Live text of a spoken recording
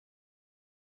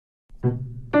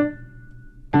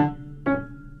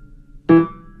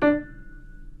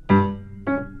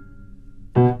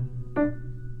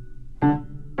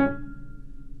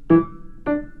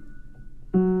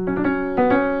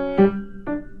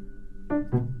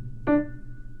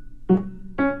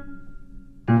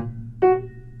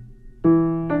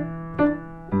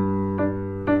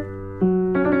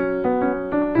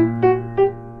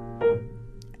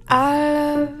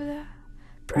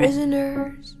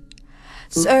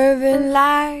serving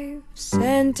life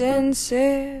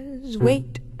sentences.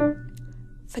 Wait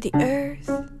for the earth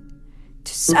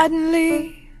to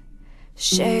suddenly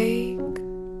shake,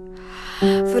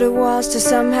 for the walls to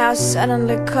somehow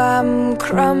suddenly come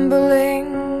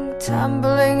crumbling,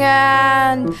 tumbling,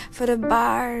 and for the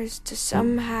bars to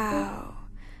somehow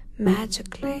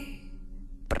magically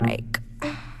break.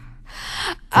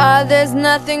 There's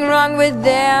nothing wrong with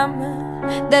them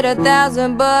that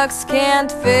 $1,000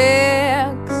 can't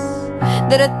fix,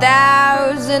 that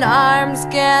 1,000 arms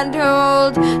can't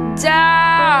hold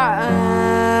down.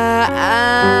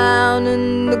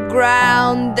 In the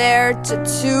ground they're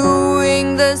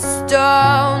tattooing the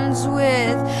stones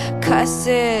with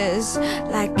cusses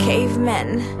like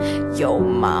cavemen. Yo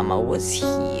mama was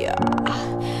here,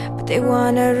 but they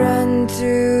wanna run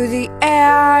through the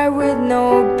air with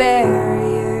no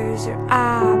barriers or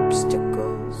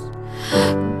obstacles,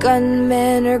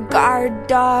 gunmen or guard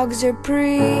dogs or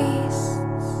priests.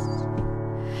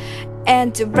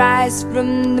 And to rise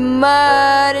from the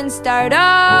mud and start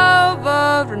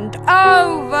over and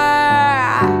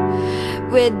over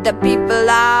with the people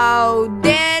out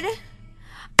dead.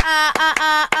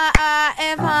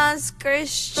 If Hans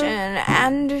Christian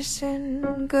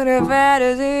Andersen could have had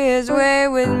his way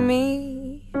with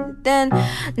me, then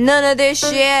none of this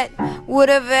shit would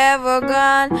have ever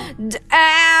gone down.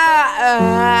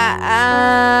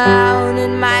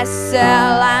 In my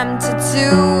cell I'm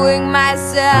tattooing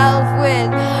myself